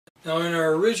Now, in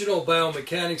our original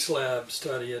biomechanics lab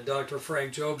study at Dr.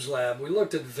 Frank Jobe's lab, we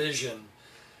looked at vision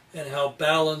and how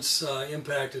balance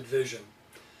impacted vision.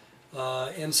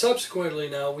 And subsequently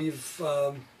now we've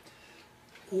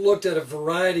looked at a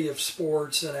variety of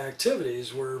sports and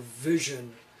activities where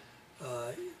vision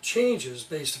changes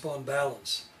based upon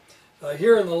balance.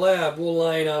 Here in the lab we'll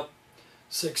line up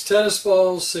 6 tennis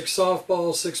balls, 6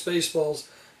 softballs, 6 baseballs.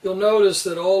 You'll notice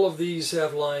that all of these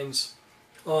have lines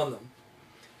on them.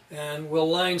 And we'll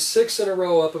line 6 in a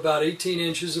row up about 18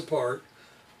 inches apart,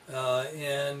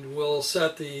 and we'll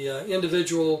set the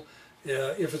individual,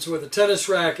 if it's with a tennis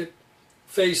racket,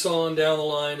 face on down the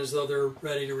line as though they're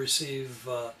ready to receive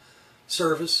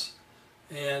service.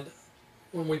 And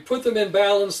when we put them in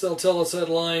balance, they'll tell us that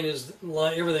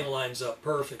everything lines up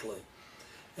perfectly.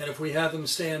 And if we have them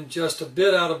stand just a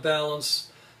bit out of balance,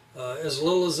 as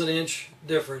little as an inch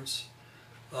difference,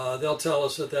 they'll tell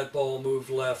us that that ball moved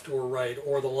left or right,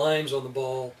 or the lines on the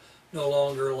ball no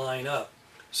longer line up.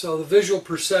 So the visual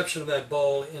perception of that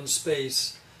ball in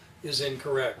space is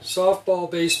incorrect.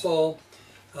 Softball, baseball,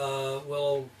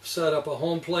 we'll set up a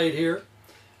home plate here,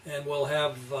 and we'll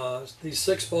have these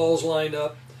 6 balls lined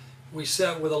up. We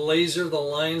set with a laser the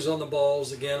lines on the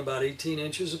balls, again about 18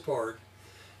 inches apart,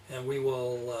 and we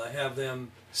will have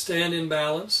them stand in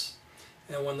balance.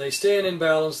 And when they stand in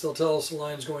balance, they'll tell us the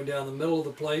line's going down the middle of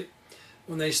the plate.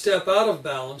 When they step out of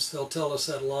balance, they'll tell us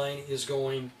that line is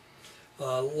going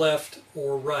left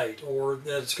or right, or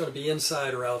that it's going to be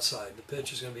inside or outside. The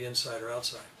pitch is going to be inside or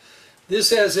outside. This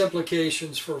has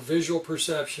implications for visual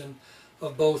perception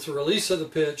of both the release of the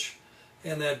pitch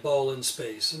and that ball in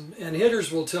space. And hitters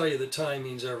will tell you that time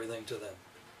means everything to them.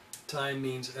 Time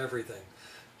means everything.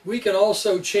 We can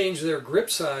also change their grip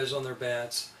size on their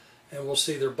bats, and we'll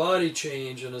see their body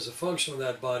change, and as a function of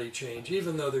that body change,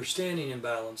 even though they're standing in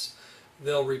balance,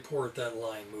 they'll report that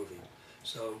line moving.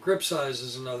 So grip size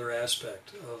is another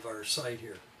aspect of our sight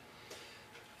here.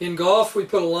 In golf, we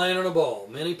put a line on a ball.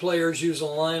 Many players use a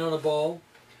line on a ball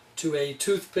to a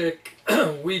toothpick.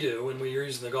 We do when we're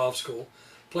using the golf school.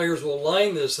 Players will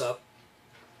line this up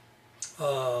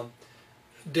down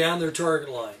their target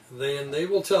line. They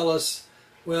will tell us,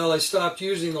 well, I stopped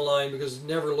using the line because it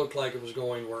never looked like it was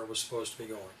going where it was supposed to be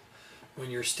going. When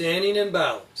you're standing in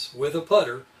balance with a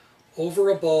putter over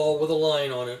a ball with a line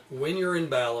on it, when you're in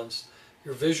balance,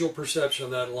 your visual perception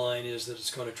of that line is that it's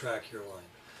going to track your line.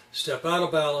 Step out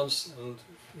of balance and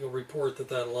you'll report that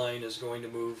that line is going to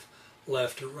move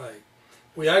left or right.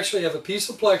 We actually have a piece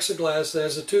of plexiglass that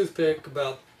has a toothpick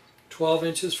about 12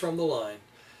 inches from the line,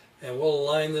 and we'll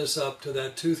line this up to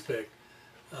that toothpick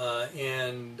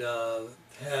and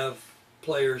have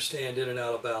players stand in and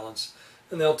out of balance,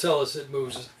 and they'll tell us it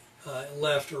moves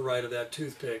left or right of that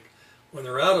toothpick when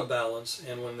they're out of balance,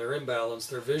 and when they're in balance,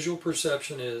 their visual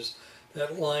perception is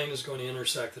that line is going to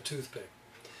intersect the toothpick.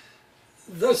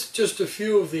 That's just a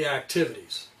few of the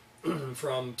activities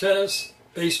from tennis,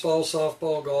 baseball,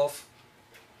 softball, golf.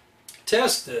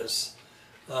 Test this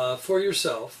for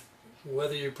yourself,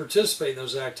 whether you participate in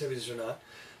those activities or not.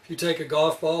 If you take a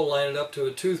golf ball, line it up to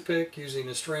a toothpick using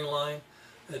a string line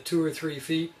at 2 or 3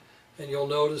 feet, and you'll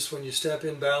notice when you step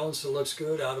in balance, it looks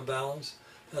good. Out of balance,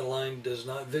 that line does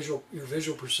not, your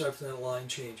visual perception of that line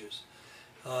changes.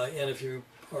 And if you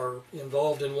are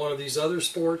involved in one of these other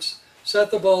sports,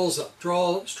 set the balls up,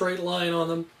 draw a straight line on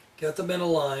them, get them in a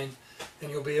line,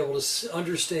 and you'll be able to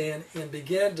understand and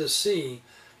begin to see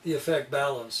the effect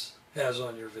balance has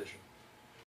on your vision.